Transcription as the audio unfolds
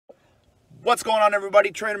What's going on, everybody?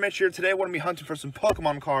 Trainer Mitch here. Today we're going to be hunting for some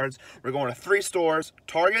Pokemon cards. We're going to 3 stores: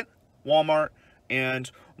 Target, Walmart, and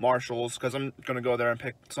Marshall's, because I'm going to go there and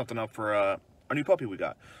pick something up for a new puppy we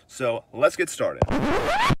got. So let's get started.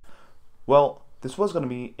 Well, this was going to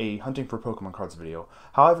be a hunting for Pokemon cards video.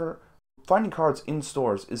 However, finding cards in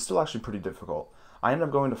stores is still actually pretty difficult. I ended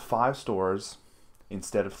up going to 5 stores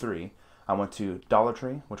instead of 3. I went to Dollar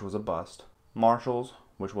Tree, which was a bust, Marshall's,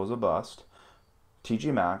 which was a bust,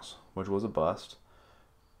 TG Maxx, which was a bust.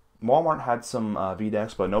 Walmart had some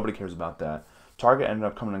V-Decks, but nobody cares about that. Target ended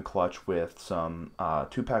up coming in clutch with some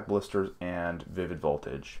 2-pack blisters and Vivid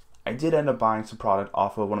Voltage. I did end up buying some product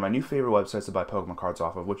off of one of my new favorite websites to buy Pokemon cards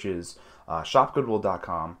off of, which is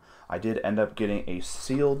shopgoodwill.com. I did end up getting a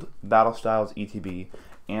sealed Battle Styles ETB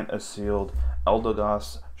and a sealed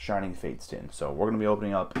Eldegoss Shining Fates tin. So we're going to be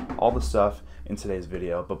opening up all the stuff in today's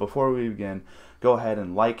video. But before we begin, go ahead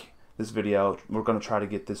and like this video. We're going to try to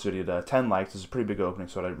get this video to 10 likes. This is a pretty big opening,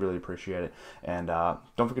 so I'd really appreciate it. And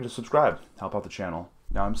don't forget to subscribe. Help out the channel.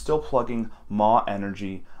 Now, I'm still plugging Maw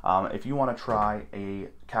Energy. If you want to try a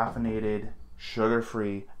caffeinated,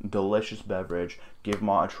 sugar-free, delicious beverage, give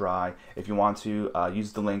Maw a try. If you want to,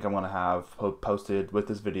 use the link I'm going to have posted with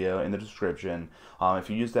this video in the description. If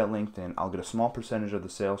you use that link, then I'll get a small percentage of the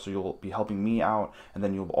sale, so you'll be helping me out, and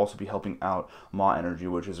then you'll also be helping out Maw Energy,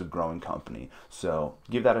 which is a growing company. So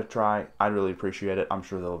give that a try. I'd really appreciate it. I'm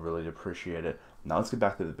sure they'll really appreciate it. Now let's get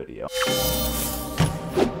back to the video.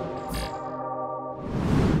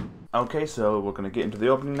 Okay, so we're going to get into the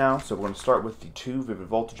opening now. So we're going to start with the 2 Vivid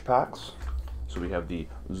Voltage packs. So we have the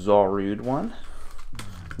Zarude one.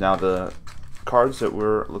 Now the cards that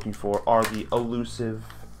we're looking for are the elusive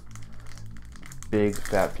big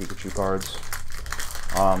fat Pikachu cards.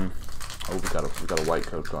 Oh, we got a white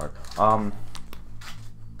code card. What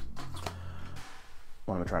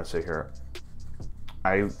am I trying to say here?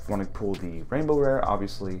 I want to pull the Rainbow Rare,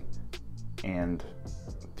 obviously, and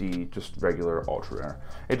the just regular Ultra Rare.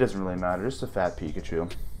 It doesn't really matter, just a fat Pikachu,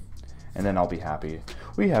 and then I'll be happy.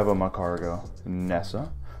 We have a Macargo,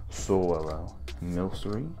 Nessa, Solello,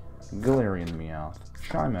 Milcery, Galarian Meowth,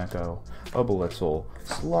 Chimecho, a Blissel,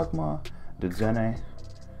 Slugma, Dedzene,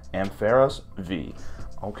 Ampharos V.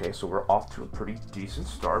 Okay, so we're off to a pretty decent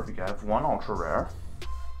start. We have 1 Ultra Rare.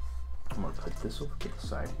 I'm going to put this over to the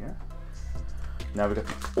side here. Now we got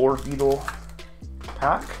the Orbeetle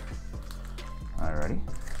pack. Alrighty.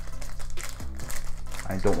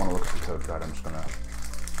 I don't want to look at the code card. I'm just going to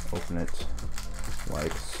open it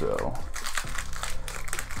like so.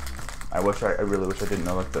 I really wish I didn't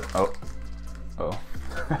know like the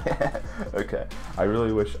okay. I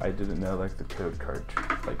really wish I didn't know like the code card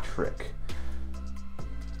trick.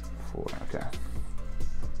 Okay.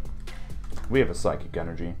 We have a Psychic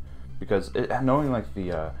Energy because knowing like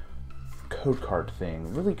the code card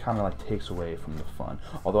thing really kind of like takes away from the fun.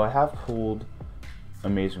 Although I have pulled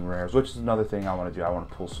Amazing Rares, which is another thing I want to do. I want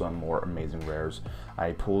to pull some more Amazing Rares.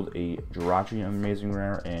 I pulled a Jirachi Amazing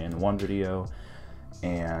Rare in one video,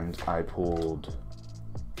 and I pulled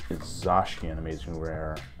a Zacian Amazing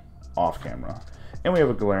Rare off camera. And we have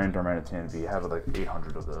a Galarian Darmanitan V. I have like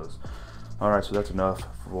 800 of those. Alright, so that's enough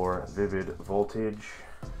for Vivid Voltage.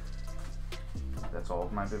 That's all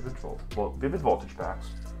of my Vivid Voltage packs.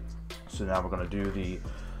 So now we're going to do the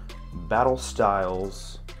Battle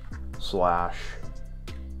Styles /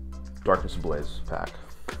 Darkness Ablaze pack.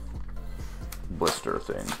 Blister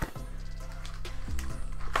thing.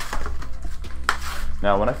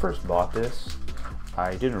 Now, when I first bought this,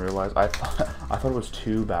 I didn't realize I thought it was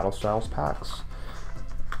 2 Battle Styles packs.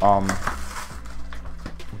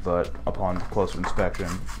 But upon closer inspection,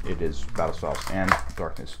 it is Battle Styles and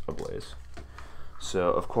Darkness Ablaze. So,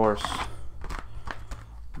 of course,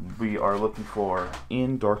 we are looking for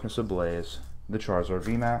in Darkness Ablaze the Charizard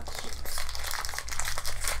VMAX.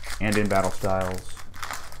 And in Battle Styles,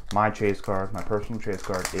 my chase card, my personal chase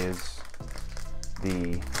card, is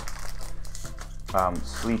the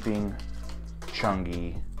Sleeping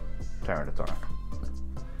Chungy Tyranitar.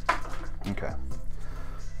 Okay.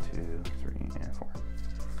 2, 3, and 4.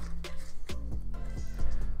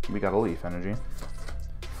 We got a Leaf Energy,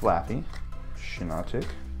 Flaffy, Shiinotic,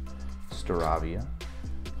 Staravia,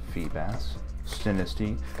 Feebas,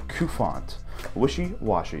 Sinistea, Cufant, Wishy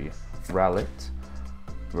Washy, Rowlet,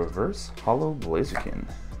 Reverse Hollow Blaziken,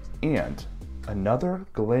 and another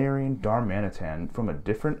Galarian Darmanitan from a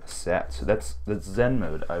different set. So that's Zen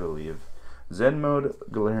mode, I believe. Zen mode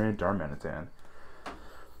Galarian Darmanitan.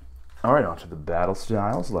 Alright, on to the Battle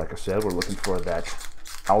Styles. Like I said, we're looking for that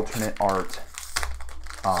alternate art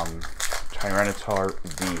Tyranitar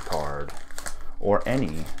V card, or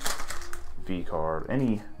any V card,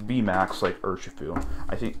 any V Max like Urshifu.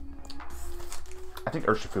 I think think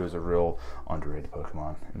Urshifu is a real underrated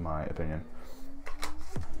Pokemon, in my opinion.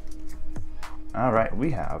 Alright,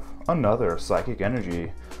 we have another Psychic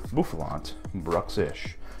Energy, Bouffalant,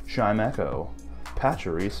 Bruxish, Chimecho,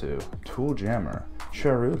 Pachirisu, Tooljammer,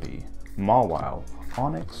 Cherubi, Mawile,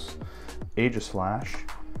 Onix, Aegislash,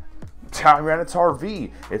 Tyranitar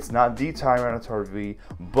V. It's not the Tyranitar V,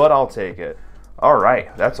 but I'll take it.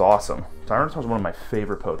 Alright, that's awesome. Tyranitar is one of my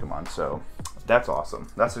favorite Pokemon, so that's awesome.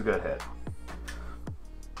 That's a good hit.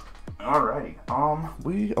 Alrighty,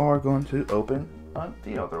 we are going to open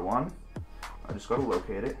the other one. I just gotta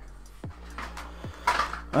locate it.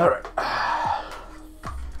 Alright.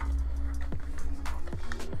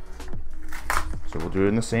 So we'll do it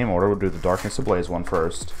in the same order. We'll do the Darkness Ablaze one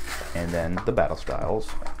first, and then the Battle Styles.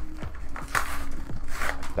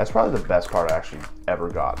 That's probably the best card I actually ever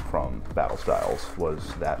got from Battle Styles,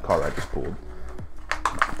 was that card I just pulled.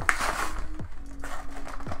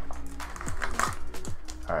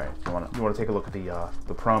 Alright, you wanna take a look at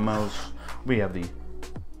the promos. We have the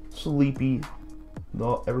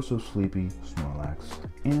ever so sleepy Snorlax,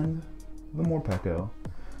 and the Morpeko,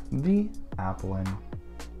 the Applin,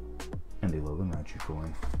 and the Alolan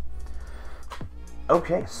Raichu.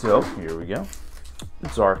 Okay, so here we go.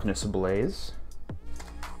 Darkness Ablaze.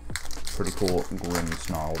 Pretty cool Grim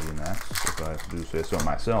Snarl VMAX, if I do say so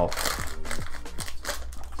myself.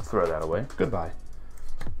 Throw that away. Goodbye.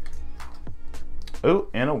 Oh,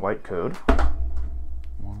 and a white code.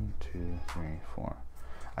 1, 2, 3, 4.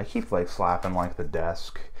 I keep like slapping like the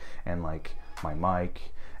desk and like my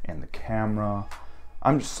mic and the camera.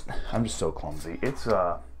 I'm just so clumsy. It's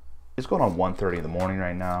going on 1:30 in the morning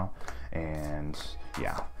right now, and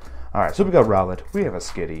yeah. All right, so we got Rowlet, we have a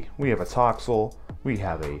Skitty, we have a Toxel, we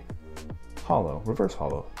have a reverse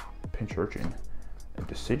hollow, Pincurchin, a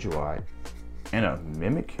Decidueye, and a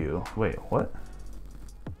Mimikyu. Wait, what?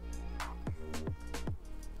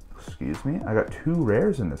 Excuse me? I got 2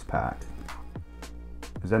 rares in this pack.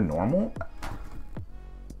 Is that normal?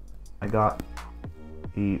 I got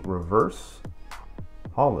a reverse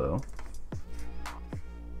hollow,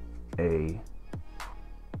 a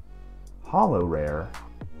hollow rare,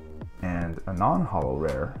 and a non-hollow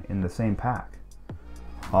rare in the same pack.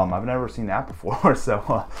 I've never seen that before,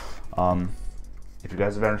 so if you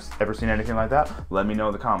guys have ever seen anything like that, let me know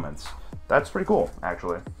in the comments. That's pretty cool,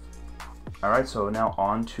 actually. Alright, so now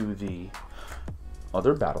on to the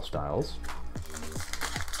other battle styles.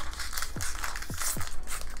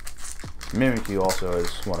 Mimikyu also is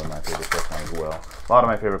one of my favorite Pokemon as well. A lot of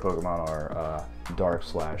my favorite Pokemon are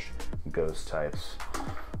Dark/Ghost types. 1,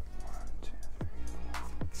 2, 3,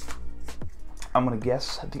 4. I'm gonna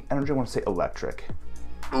guess the energy. I want to say Electric.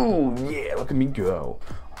 Ooh, yeah! Look at me go.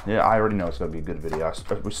 Yeah, I already know it's gonna be a good video.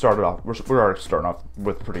 We're already starting off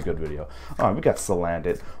with a pretty good video. We got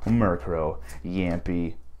Salandit, Murkrow,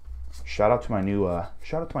 Yampy. Shout out to my new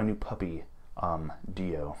puppy,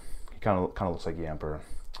 Dio. He kind of looks like Yamper.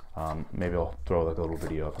 Maybe I'll throw like a little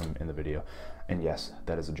video of him in the video. And yes,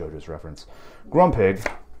 that is a JoJo's reference. Grumpig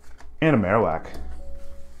and a Marowak.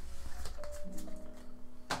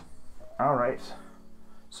 Alright,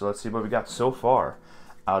 so let's see what we got so far.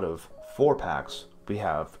 Out of 4 packs, we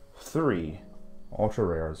have 3 ultra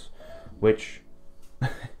rares, which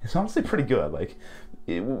is honestly pretty good. Like,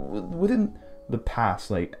 within the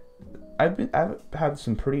past, like, I've had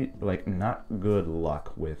some pretty like not good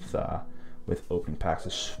luck with opening packs,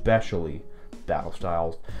 especially battle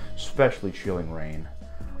styles, especially Chilling Rain.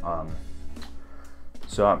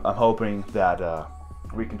 So I'm hoping that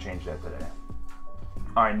we can change that today.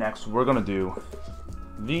 All right, next we're gonna do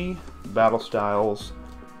the battle styles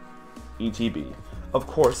ETB. Of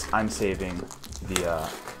course, I'm saving the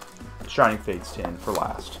Shining Fates tin for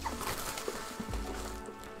last.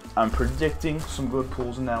 I'm predicting some good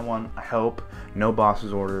pulls in that one. I hope. No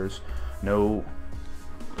boss's orders, no,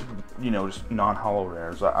 just non-hollow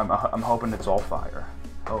rares. I'm hoping it's all fire.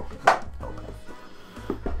 Oh, okay.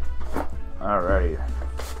 Alrighty.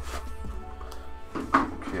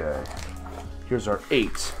 Okay. Here's our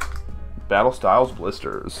 8 Battle Styles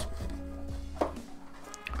blisters.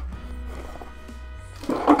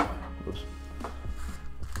 Oops.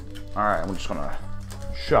 Alright, we're just gonna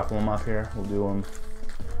shuffle them up here. We'll do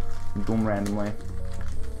them randomly.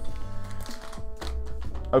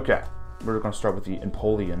 Okay, we're gonna start with the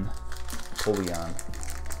Empoleon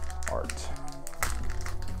art.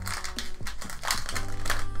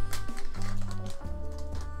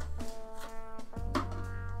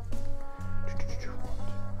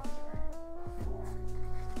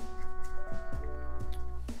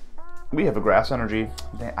 We have a Grass Energy.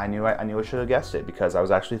 I knew I should have guessed it because I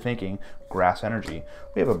was actually thinking Grass Energy.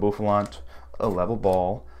 We have a Bouffalant, a Level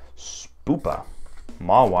Ball, Spoopa,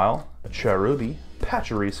 Mawile, Cherubi,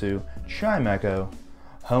 Pachirisu, Chimecho,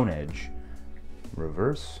 Honedge,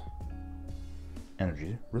 Reverse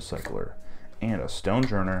Energy Recycler, and a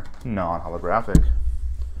Stonejourner non-holographic.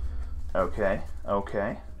 Okay,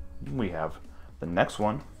 we have the next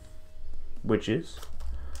one, which is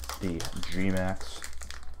the G-Max,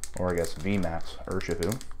 or I guess V-Max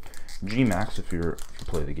Urshifu. G-Max if you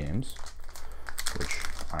play the games, which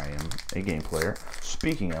I am a game player.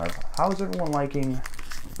 Speaking of, how is everyone liking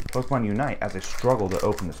Pokemon Unite as I struggle to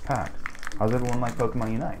open this pack? How does everyone like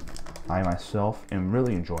Pokemon Unite? I myself am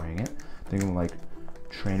really enjoying it. I think I'm like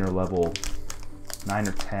trainer level 9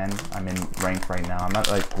 or 10. I'm in rank right now. I'm not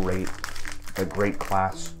like great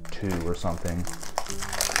class 2 or something.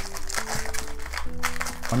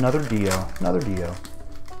 Another Dio.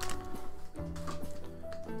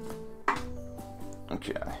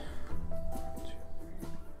 Okay.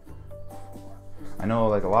 I know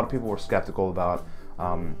like a lot of people were skeptical about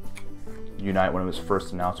Unite when it was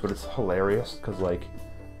first announced, but it's hilarious because like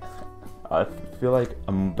I feel like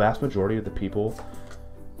a vast majority of the people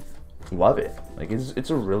love it. Like it's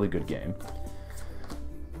a really good game.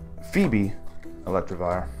 Phoebe,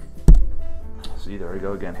 Electivire. See, there we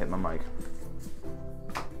go again, hit my mic.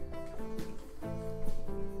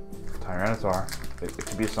 Tyranitar. It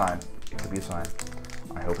could be a sign. It could be a sign.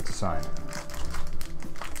 I hope it's a sign.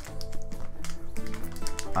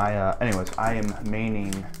 Anyways, I am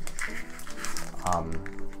maining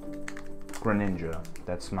Greninja.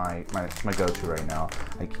 That's my go-to right now.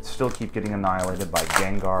 I still keep getting annihilated by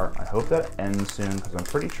Gengar. I hope that ends soon because I'm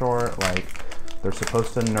pretty sure like they're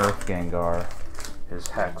supposed to nerf Gengar. His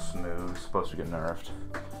Hex move is supposed to get nerfed.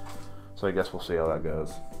 So I guess we'll see how that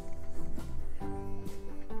goes.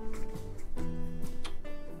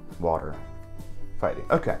 Water. Fighting.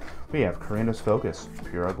 Okay, we have Karina's Focus,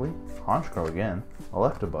 Pure Ugly, Honchkrow again,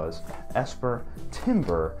 Electabuzz, Esper,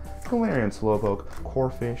 Timber, Galarian Slowpoke,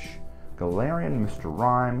 Corphish, Galarian Mr.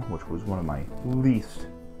 Rhyme, which was one of my least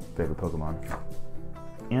favorite Pokemon,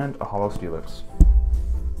 and a Hollow Steelix.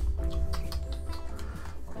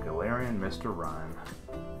 Galarian Mr. Rhyme.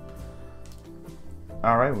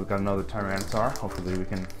 Alright, we've got another Tyranitar. Hopefully we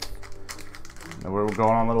can... We're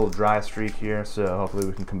going on a little dry streak here, so hopefully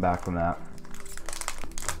we can come back from that.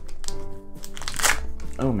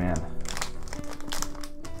 Oh man.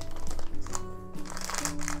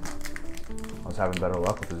 I was having better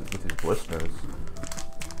luck with his blisters.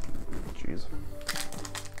 Jeez.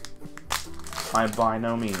 I am by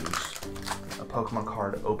no means a Pokemon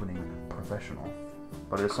card opening professional,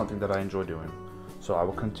 but it is something that I enjoy doing, so I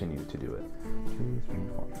will continue to do it. 2, 3,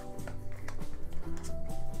 4.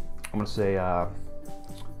 I'm gonna say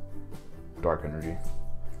Dark Energy,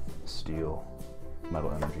 Steel,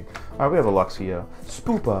 Metal Energy. Alright, we have a Luxio,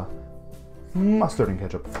 Spoopa, Mustard and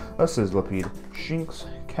Ketchup, a Sizzlipede, Shinx,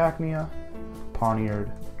 Cacnea, Pawniard,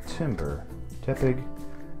 Timber, Tepig,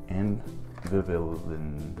 and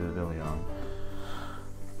Vivillon.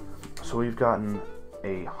 So we've gotten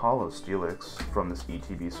a Hollow Steelix from this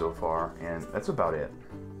ETB so far, and that's about it.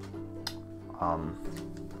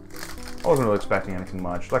 I wasn't really expecting anything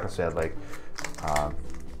much. Like I said, like,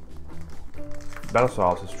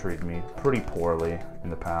 Battlestyles has treated me pretty poorly in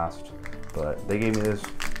the past, but they gave me this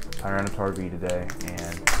Tyranitar V today,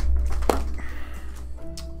 and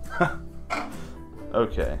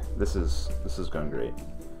okay, this is going great.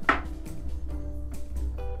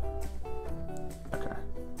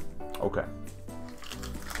 Okay.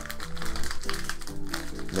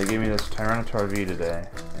 They gave me this Tyranitar V today,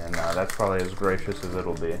 and that's probably as gracious as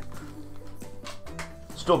it'll be.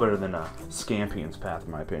 Still better than Scampion's Path,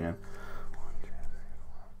 in my opinion.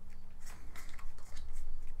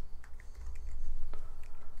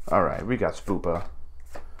 Alright, we got Spoopa,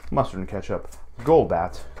 Mustard and Ketchup,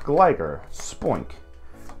 Golbat, Gligar, Spoink,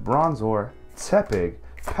 Bronzor, Tepig,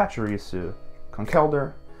 Pachirisu,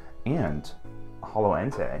 Conkeldurr, and Hollow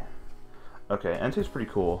Entei. Okay, Entei's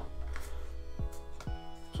pretty cool,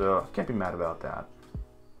 so can't be mad about that.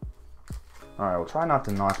 Alright, we'll try not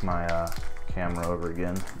to knock my camera over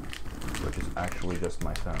again, which is actually just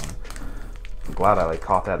my phone. I'm glad I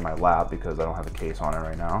caught that in my lap because I don't have a case on it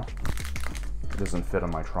right now. It doesn't fit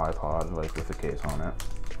on my tripod with a case on it,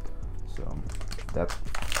 so that's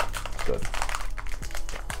good.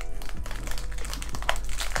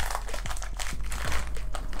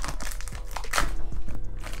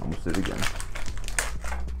 Almost did it again.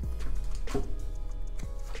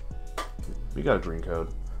 We got a green code,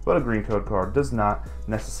 but a green code card does not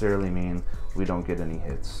necessarily mean we don't get any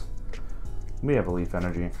hits. We have a Leaf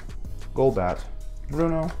Energy, Golbat,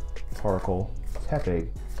 Bruno, Paracle, Tepig,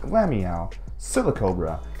 Glameow,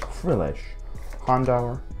 Silicobra, Frillish,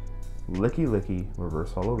 Hondour, Licky Licky,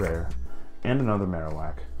 Reverse Holo Rare, and another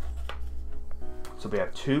Marowak. So we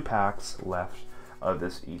have 2 packs left of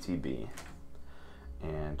this ETB,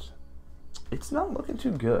 and it's not looking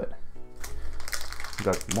too good. We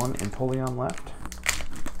got 1 Empoleon left.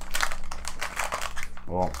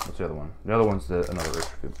 Well, what's the other one? The other one's another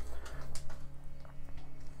restricted.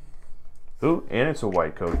 Ooh, and it's a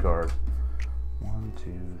white code card. 1,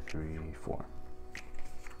 2, 3, 4.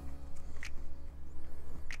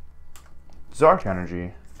 Zark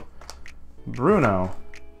Energy, Bruno,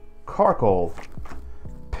 Carkol,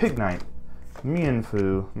 Pignite,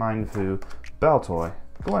 Mindfu, Baltoy,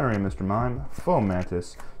 Galarian Mr. Mime,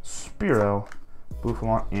 Fomantis, Spearow,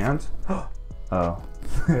 Buffalon, and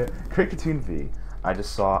Kricketune V. I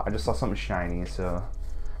just saw something shiny, so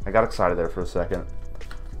I got excited there for a second.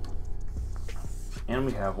 And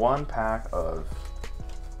we have 1 pack of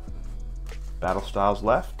Battle Styles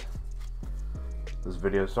left. This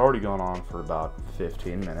video is already going on for about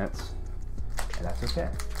 15 minutes, and that's okay,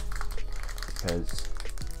 because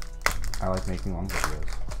I like making long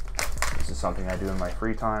videos. This is something I do in my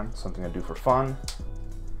free time, something I do for fun.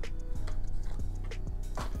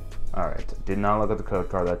 Alright, did not look at the code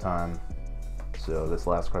card that time, so this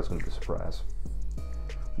last card is going to be a surprise.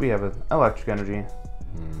 We have an Electric Energy.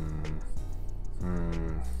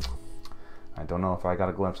 I don't know if I got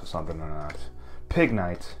a glimpse of something or not.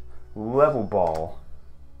 Pignite, Level Ball,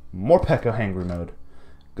 Morpeko Hangry Mode,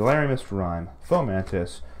 Galarian Mr. Rhyme,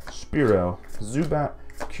 Fomantis, Spearow, Zubat,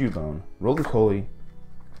 Cubone, Roly-Poly.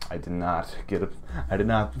 I did not get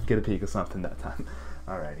a peek of something that time.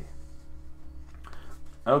 Alrighty.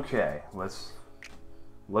 Okay, let's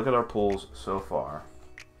look at our pulls so far.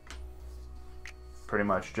 Pretty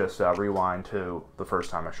much just rewind to the first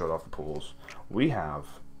time I showed off the pulls. We have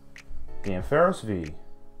the Ampharos V,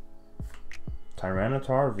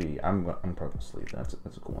 Tyranitar V. I'm probably gonna sleep. That's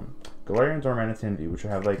a cool one. Galarian Darmanitan V, which I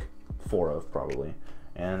have like 4 of probably,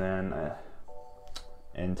 and then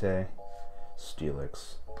Entei,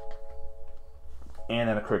 Steelix, and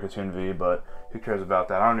then a Kricketune V. But who cares about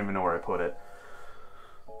that? I don't even know where I put it.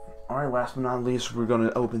 All right, last but not least, we're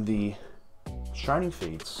gonna open the Shining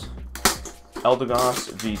Fates.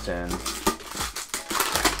 Eldegoss V10.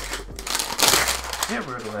 Get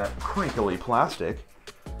rid of that crinkly plastic.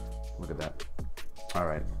 Look at that.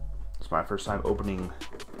 Alright. It's my first time opening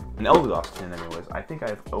an Eldegoss tin anyways. I think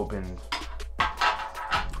I've opened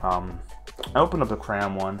I opened up the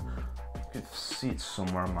Cram one. You can see it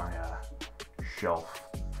somewhere on my shelf.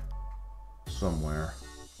 Somewhere.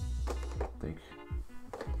 I think.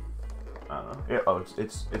 I don't know. Yeah, oh,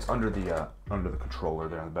 it's under the controller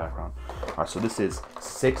there in the background. All right, so this is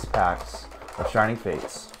 6 packs of Shining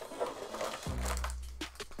Fates,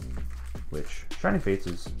 which Shining Fates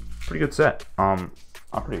is a pretty good set. I'm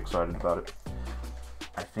pretty excited about it.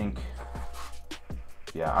 I think,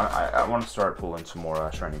 yeah, I want to start pulling some more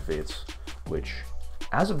Shining Fates, which,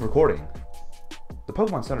 as of recording, the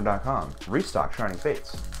PokemonCenter.com restocked Shining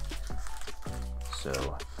Fates.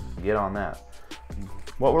 So get on that.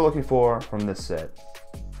 What we're looking for from this set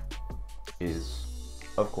is,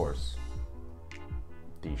 of course,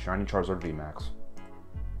 the Shiny Charizard VMAX.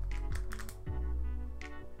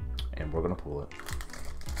 And we're going to pull it.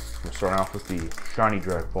 We're starting off with the Shiny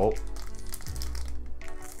Dragapult.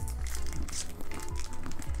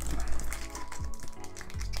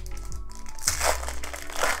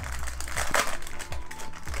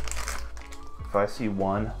 If I see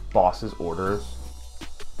one boss's orders,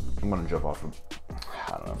 I'm going to jump off of,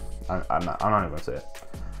 I don't know. I'm not even going to say it.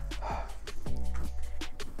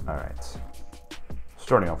 Alright.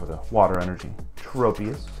 Starting off with a Water Energy,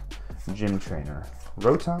 Tropius, Gym Trainer,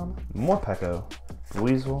 Rotom, Morpeko,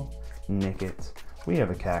 Weasel, Nickit. We have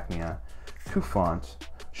a Cacnea, Cufant,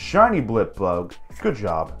 Shiny Blipbug. Good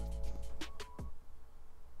job.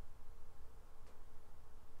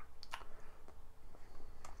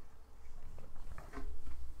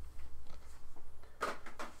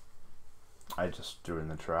 I just threw it in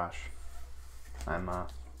the trash.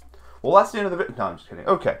 Well, that's the end of the video. No, I'm just kidding.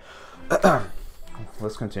 Okay.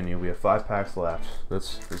 Let's continue. We have 5 packs left.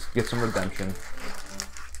 Let's get some redemption.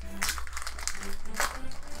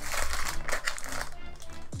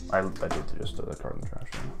 I did just throw that card in the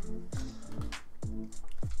trash.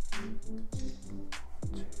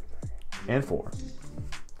 And 4.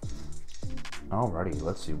 Alrighty,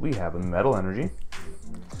 let's see. We have a Metal Energy,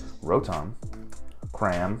 Rotom,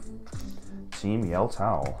 Cram, Team Yell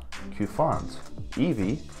Towel, Cufant,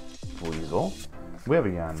 Eevee, Weasel. We have a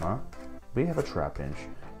Yanma. We have a Trapinch,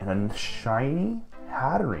 and a shiny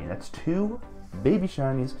Hatterene. That's 2 baby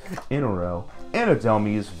shinies in a row, and a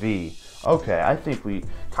Delmise V. Okay, I think we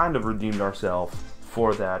kind of redeemed ourselves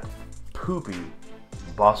for that poopy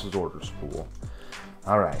Boss's Orders pool.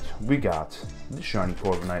 Alright, we got the shiny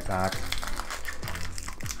Corviknight pack.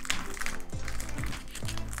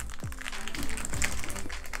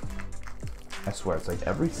 I swear, it's like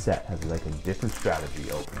every set has like a different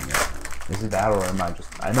strategy opening it. Is it that, or am I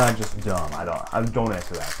just dumb? I don't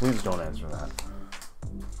answer that. Please don't answer that.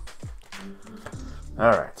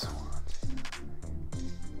 Alright.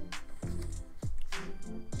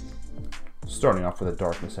 Starting off with a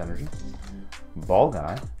Darkness Energy. Ball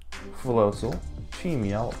Guy, Floatzel,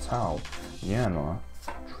 Teamiel, Tau, Yanma,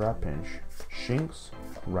 Trapinch, Shinx,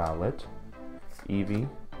 Rowlet, Eevee,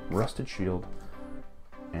 Rusted Shield,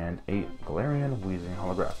 and a Galarian Weezing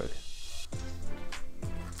holographic.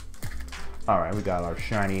 Alright, we got our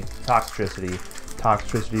shiny Toxtricity.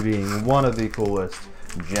 Toxtricity being one of the coolest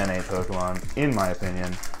Gen 8 Pokemon, in my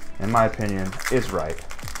opinion. And my opinion is right.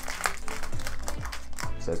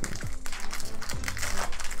 Says me.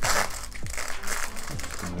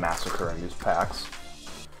 Massacring these packs.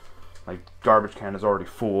 My garbage can is already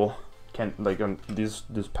full. These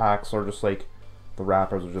packs are just like, the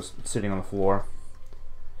wrappers are just sitting on the floor.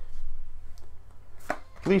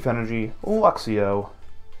 Leaf Energy, Luxio,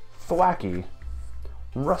 Thwackey,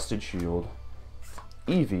 Rusted Shield,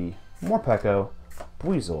 Eevee, Morpeko,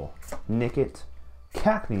 Buizel, Nickit,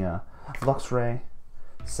 Cacnea, Luxray,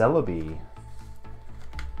 Celebi.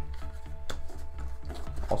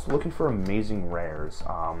 Also looking for amazing rares.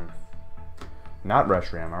 Not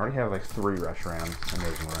Reshiram. I already have like 3 Reshiram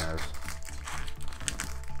amazing rares.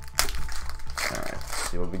 Alright, let's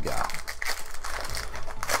see what we got.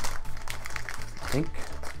 I think,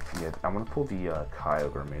 yeah, I'm gonna pull the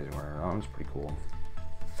Kyogre amazing rare. That one's pretty cool.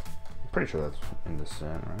 I'm pretty sure that's in this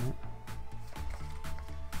set, right?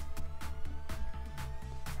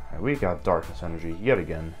 Alright, we got Darkness Energy yet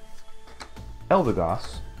again.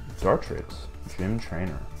 Eldegoss, Dartrix, Gym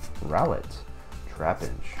Trainer, Rowlet,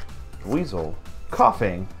 Trapinch, Weasel,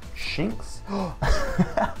 Coughing, Shinx. Oh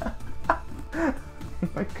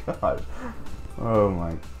my god. Oh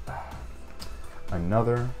my.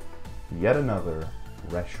 Yet another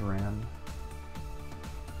Reshiram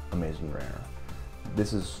amazing rare.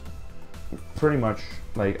 This is pretty much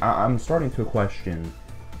like, I'm starting to question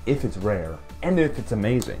if it's rare and if it's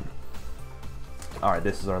amazing. Alright,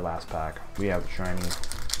 this is our last pack. We have shiny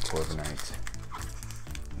Corviknight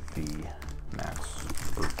V Max.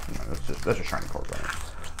 No, that's just shiny Corviknight.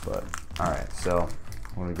 But alright, so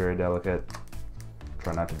I'm gonna be very delicate.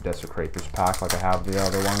 Try not to desecrate this pack like I have the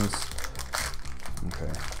other ones.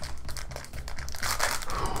 Okay.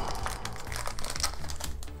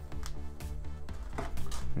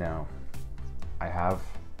 Now, I have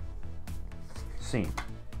seen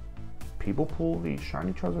people pull the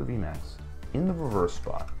shiny Charizard VMAX in the reverse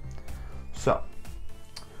spot. So,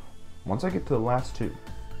 once I get to the last 2,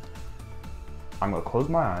 I'm going to close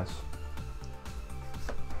my eyes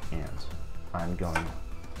and I'm going to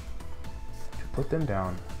put them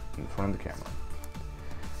down in front of the camera.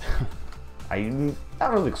 I'm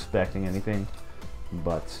not really expecting anything,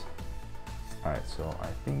 but alright, so I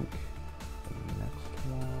think the next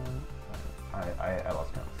one, I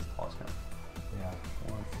lost count. We have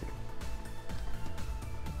 1,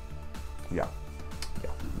 2. Yeah,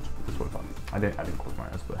 that's what I thought. I didn't close my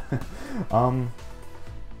eyes, but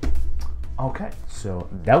okay, so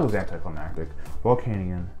that was anticlimactic.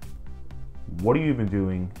 Volcanion, what have you been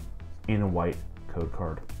doing in a white code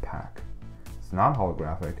card pack? It's not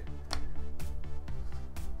holographic.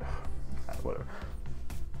 Whatever.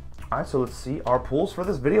 Alright, so let's see our pulls for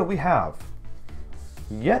this video. We have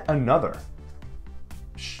yet another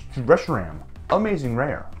Reshiram amazing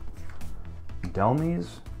rare,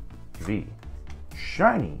 Delmise V,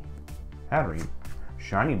 shiny Hatterene,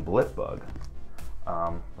 shiny Blipbug.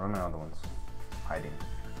 Where are my other ones? Hiding.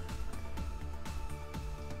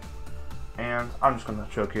 And I'm just going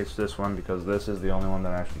to showcase this one because this is the only one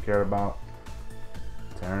that I actually care about.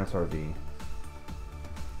 Tyranitar V.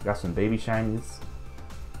 Got some baby shinies.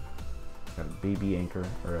 Got a baby anchor,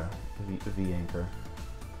 or a V anchor.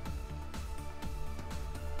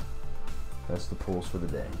 That's the pulls for the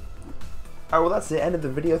day. Alright, well that's the end of the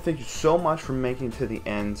video. Thank you so much for making it to the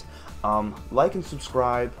end. Like and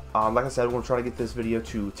subscribe. Like I said, we're going to try to get this video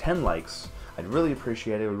to 10 likes. I'd really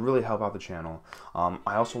appreciate it. It would really help out the channel.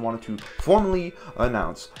 I also wanted to formally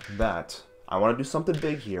announce that I want to do something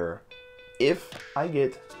big here. If I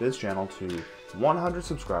get this channel to 100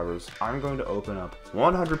 subscribers, I'm going to open up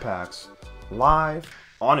 100 packs live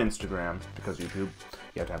on Instagram, because YouTube,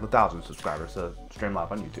 you have to have 1,000 subscribers to stream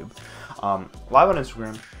live on YouTube. Live on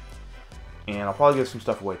Instagram, and I'll probably give some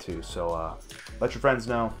stuff away too, so let your friends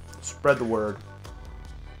know, spread the word,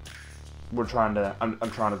 I'm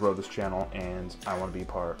trying to grow this channel, and I want to be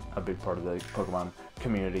a big part of the Pokemon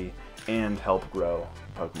community and help grow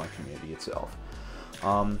the Pokemon community itself.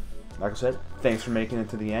 Like I said, thanks for making it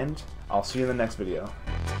to the end. I'll see you in the next video.